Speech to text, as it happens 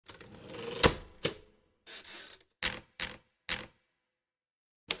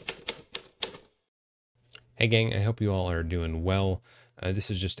Hey gang, I hope you all are doing well. This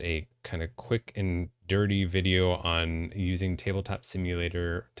is just a kind of quick and dirty video on using Tabletop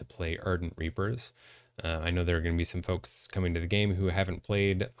Simulator to play Ardent Reapers. I know there are going to be some folks coming to the game who haven't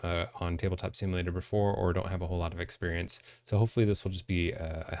played on Tabletop Simulator before or don't have a whole lot of experience. So hopefully this will just be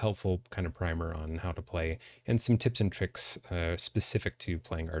a helpful kind of primer on how to play and some tips and tricks specific to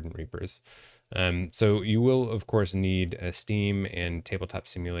playing Ardent Reapers. So you will, of course, need a Steam and Tabletop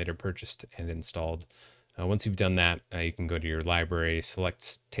Simulator purchased and installed. Once you've done that, you can go to your library,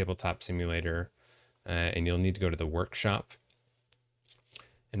 select Tabletop Simulator, and you'll need to go to the workshop.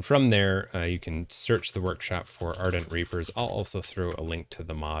 And from there, you can search the workshop for Ardent Reapers. I'll also throw a link to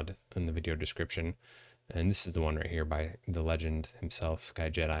the mod in the video description. And this is the one right here by the legend himself, Sky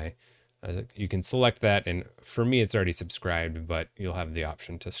Jedi. You can select that, and for me, it's already subscribed, but you'll have the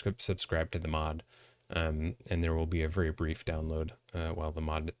option to subscribe to the mod. And there will be a very brief download while the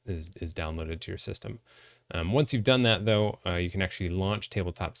mod is downloaded to your system. Once you've done that, though, you can actually launch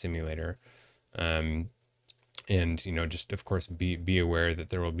Tabletop Simulator. And, you know, just, of course, be aware that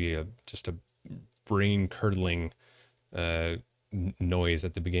there will be just a brain-curdling noise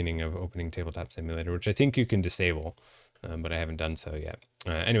at the beginning of opening Tabletop Simulator, which I think you can disable, but I haven't done so yet.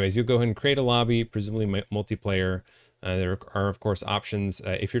 Anyways, you'll go ahead and create a lobby, presumably multiplayer. There are, of course, options.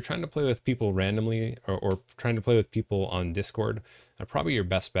 If you're trying to play with people randomly or trying to play with people on Discord, probably your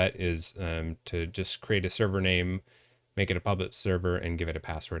best bet is to just create a server name, make it a public server, and give it a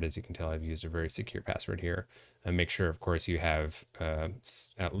password. As you can tell, I've used a very secure password here. And make sure, of course, you have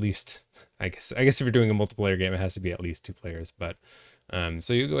at least, I guess if you're doing a multiplayer game, it has to be at least 2 players. But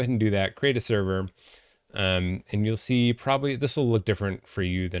so you go ahead and do that, create a server. And you'll see probably this will look different for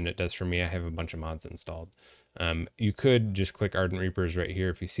you than it does for me. I have a bunch of mods installed. You could just click Ardent Reapers right here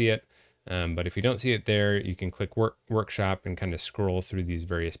if you see it. But if you don't see it there, you can click Workshop and kind of scroll through these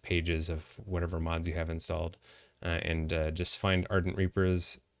various pages of whatever mods you have installed and just find Ardent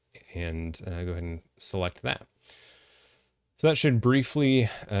Reapers and go ahead and select that. So that should briefly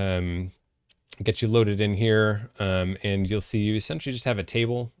get you loaded in here, and you'll see you essentially just have a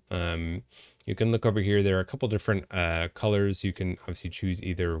table. You can look over here. There are a couple different colors. You can obviously choose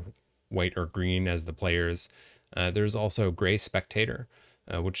either white or green as the players. There's also gray spectator,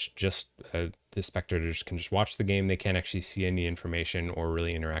 which just the spectators can just watch the game. They can't actually see any information or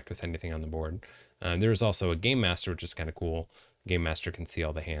really interact with anything on the board. There's also a game master, which is kind of cool. Game master can see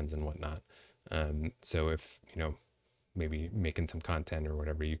all the hands and whatnot. So if, you know, maybe making some content or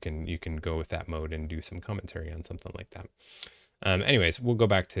whatever, you can go with that mode and do some commentary on something like that. Anyways, we'll go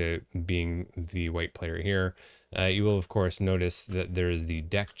back to being the white player here. You will, of course, notice that there is the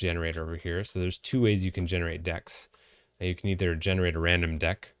deck generator over here. So there's 2 ways you can generate decks. You can either generate a random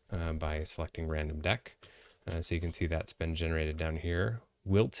deck by selecting random deck. So you can see that's been generated down here.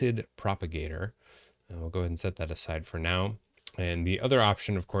 Wilted Propagator. We'll go ahead and set that aside for now. And the other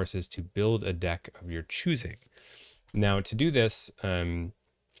option, of course, is to build a deck of your choosing. Now, to do this,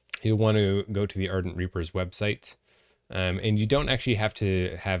 you'll want to go to the Ardent Reapers website. And you don't actually have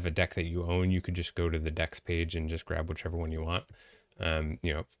to have a deck that you own. You could just go to the decks page and just grab whichever one you want.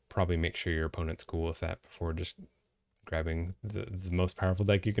 You know, probably make sure your opponent's cool with that before just grabbing the most powerful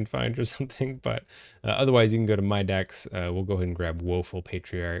deck you can find or something. But otherwise, you can go to My Decks. We'll go ahead and grab Woeful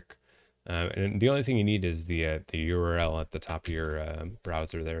Patriarch. And the only thing you need is the URL at the top of your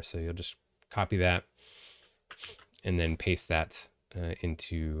browser there. So you'll just copy that and then paste that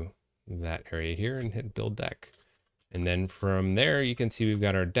into that area here and hit Build Deck. And then from there, you can see we've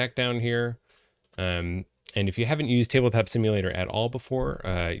got our deck down here. And if you haven't used Tabletop Simulator at all before,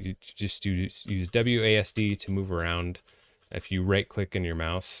 you just use WASD to move around. If you right-click on your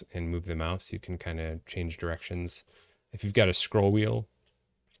mouse and move the mouse, you can kind of change directions. If you've got a scroll wheel,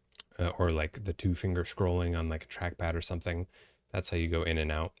 or like the 2-finger scrolling on like a trackpad or something, that's how you go in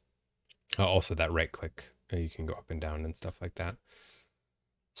and out. Also that right-click, you can go up and down and stuff like that.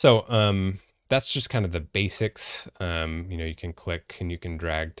 So, that's just kind of the basics. You know, you can click and you can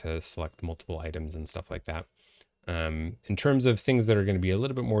drag to select multiple items and stuff like that. In terms of things that are going to be a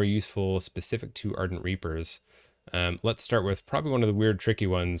little bit more useful, specific to Ardent Reapers, let's start with probably one of the weird, tricky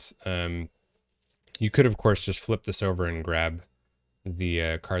ones. You could, of course, just flip this over and grab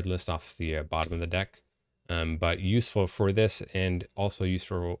the card list off the bottom of the deck. But useful for this and also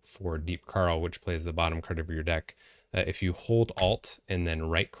useful for Deep Carl, which plays the bottom card of your deck. If you hold Alt and then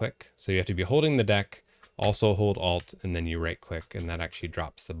right click, so you have to be holding the deck, also hold Alt and then you right click, and that actually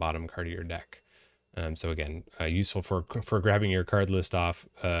drops the bottom card of your deck. So again, useful for grabbing your card list off,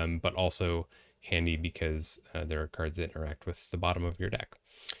 but also handy because there are cards that interact with the bottom of your deck.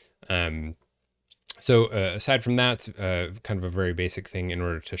 So aside from that, kind of a very basic thing in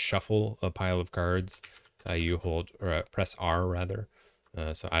order to shuffle a pile of cards, you hold, or press R rather.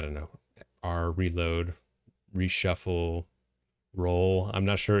 So I don't know, R, reload, reshuffle, roll. I'm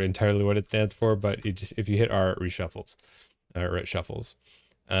not sure entirely what it stands for, but if you hit R, it reshuffles, or it shuffles.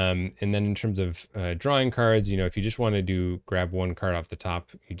 And then in terms of drawing cards, if you just want to grab one card off the top,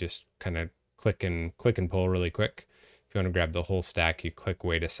 you just kind of click and pull really quick. If you want to grab the whole stack, you click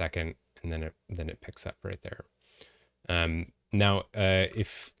wait a second, and then it picks up right there. Now,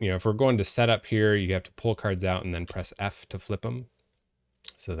 if we're going to setup here, you have to pull cards out and then press F to flip them.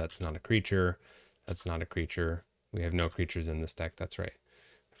 So that's not a creature. That's not a creature. We have no creatures in this deck. That's right.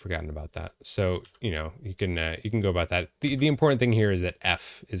 I've forgotten about that. So, you can go about that. The important thing here is that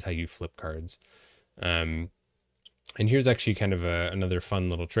F is how you flip cards. And here's actually kind of another fun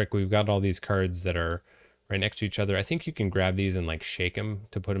little trick. We've got all these cards that are right next to each other. I think you can grab these and like shake them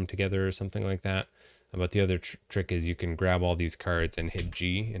to put them together or something like that. But the other trick is you can grab all these cards and hit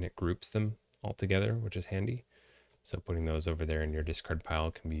G and it groups them all together, which is handy. So putting those over there in your discard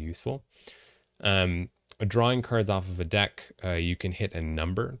pile can be useful. Drawing cards off of a deck, you can hit a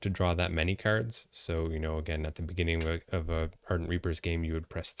number to draw that many cards. So, again, at the beginning of a Ardent Reapers game, you would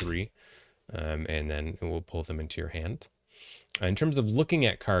press 3, and then it will pull them into your hand. In terms of looking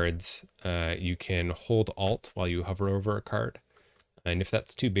at cards, you can hold Alt while you hover over a card. And if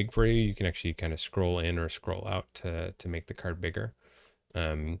that's too big for you, you can actually kind of scroll in or scroll out to make the card bigger.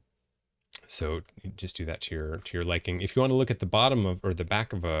 So you just do that to your liking. If you want to look at the bottom of or the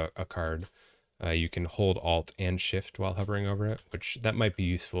back of a card, you can hold Alt and Shift while hovering over it, which that might be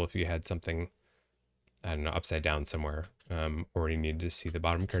useful if you had something, I don't know, upside down somewhere, or you needed to see the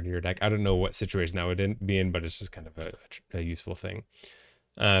bottom card of your deck. I don't know what situation that would be in, but it's just kind of a useful thing.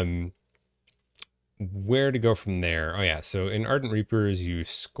 Where to go from there? Oh yeah, so in Ardent Reapers, you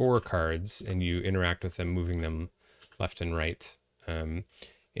score cards and you interact with them, moving them left and right.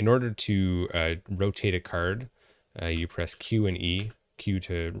 In order to rotate a card, you press Q and E. Q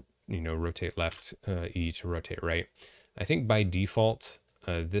to rotate left, E to rotate right. I think by default,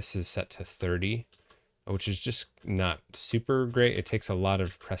 this is set to 30, which is just not super great. It takes a lot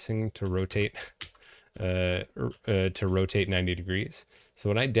of pressing to rotate to rotate 90 degrees. So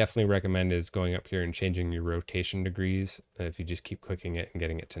what I definitely recommend is going up here and changing your rotation degrees. If you just keep clicking it and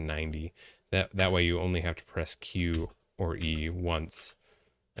getting it to 90, that way you only have to press Q or E once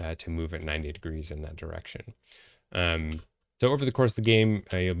to move it 90 degrees in that direction. So over the course of the game,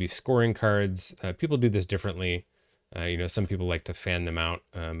 you'll be scoring cards. People do this differently. Some people like to fan them out.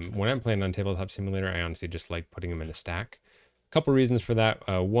 When I'm playing on Tabletop Simulator, I honestly just like putting them in a stack. A couple reasons for that.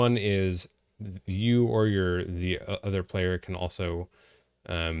 One is you or the other player can also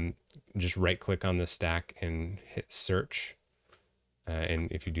just right click on the stack and hit search.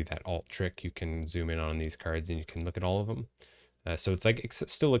 And if you do that alt trick, you can zoom in on these cards and you can look at all of them. So it's like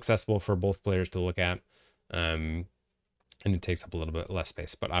still accessible for both players to look at. And it takes up a little bit less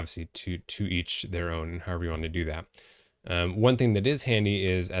space, but obviously to each their own, however you want to do that. One thing that is handy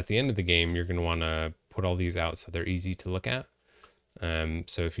is at the end of the game, you're going to want to put all these out so they're easy to look at.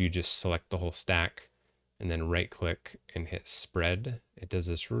 So if you just select the whole stack and then right click and hit spread, it does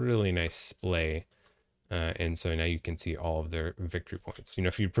this really nice splay. And so now you can see all of their victory points.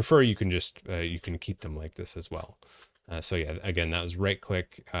 If you prefer, you can just, you can keep them like this as well. So yeah, again, that was right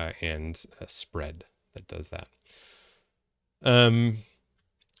click and spread that does that.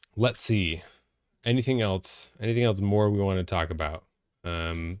 Let's see. Anything else more we want to talk about?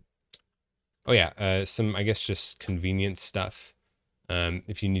 Oh yeah, some, I guess, just convenience stuff.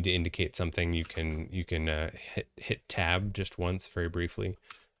 If you need to indicate something, you can hit tab just once very briefly,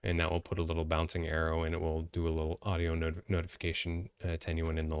 and that will put a little bouncing arrow and it will do a little audio notification to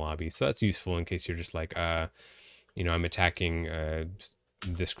anyone in the lobby. So that's useful in case you're just like, I'm attacking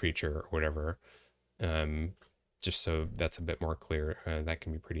this creature or whatever. Just so that's a bit more clear. That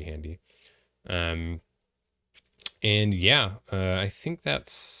can be pretty handy. And yeah, I think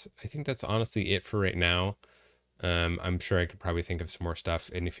that's honestly it for right now. I'm sure I could probably think of some more stuff,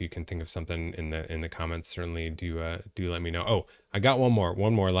 and if you can think of something in the comments, certainly do let me know. Oh, I got one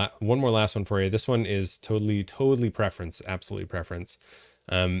more last one for you. This one is totally preference, absolutely preference.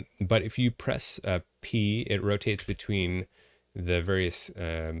 But if you press P, it rotates between the various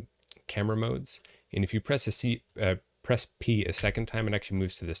camera modes. And if you press press P a second time, it actually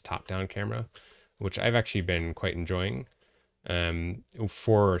moves to this top-down camera, which I've actually been quite enjoying.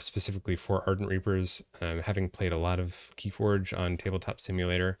 Specifically for Ardent Reapers, having played a lot of Keyforge on Tabletop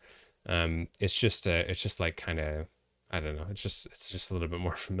Simulator, it's just like kind of, I don't know, it's just a little bit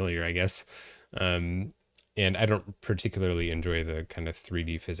more familiar, I guess. And I don't particularly enjoy the kind of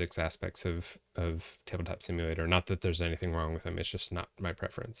 3D physics aspects of Tabletop Simulator. Not that there's anything wrong with them. It's just not my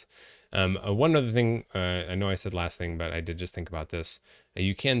preference. One other thing, I know I said last thing, but I did just think about this.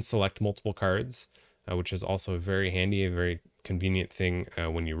 You can select multiple cards, which is also very handy, a very convenient thing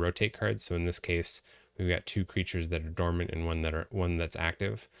when you rotate cards. So in this case, we've got 2 creatures that are dormant and one that's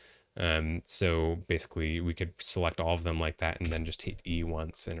active. So basically we could select all of them like that and then just hit E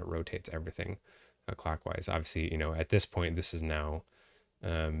once and it rotates everything clockwise. Obviously, at this point, this is now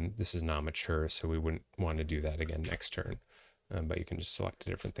mature, so we wouldn't want to do that again next turn. But you can just select a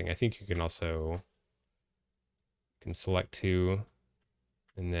different thing. I think you can also select 2,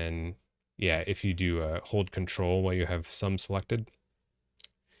 and then yeah, if you do hold control while you have some selected,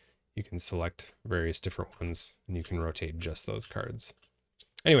 you can select various different ones, and you can rotate just those cards.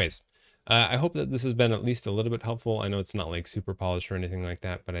 Anyways, I hope that this has been at least a little bit helpful. I know it's not like super polished or anything like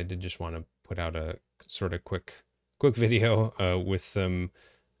that, but I did just want to put out a sort of quick video with some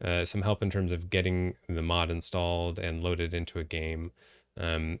help in terms of getting the mod installed and loaded into a game,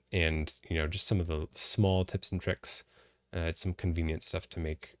 and just some of the small tips and tricks, some convenient stuff to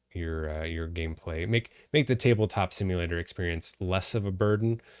make your gameplay, make the tabletop simulator experience less of a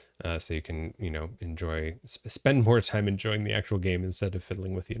burden, so you can spend more time enjoying the actual game instead of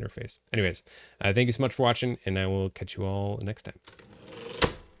fiddling with the interface. Anyways, thank you so much for watching, and I will catch you all next time.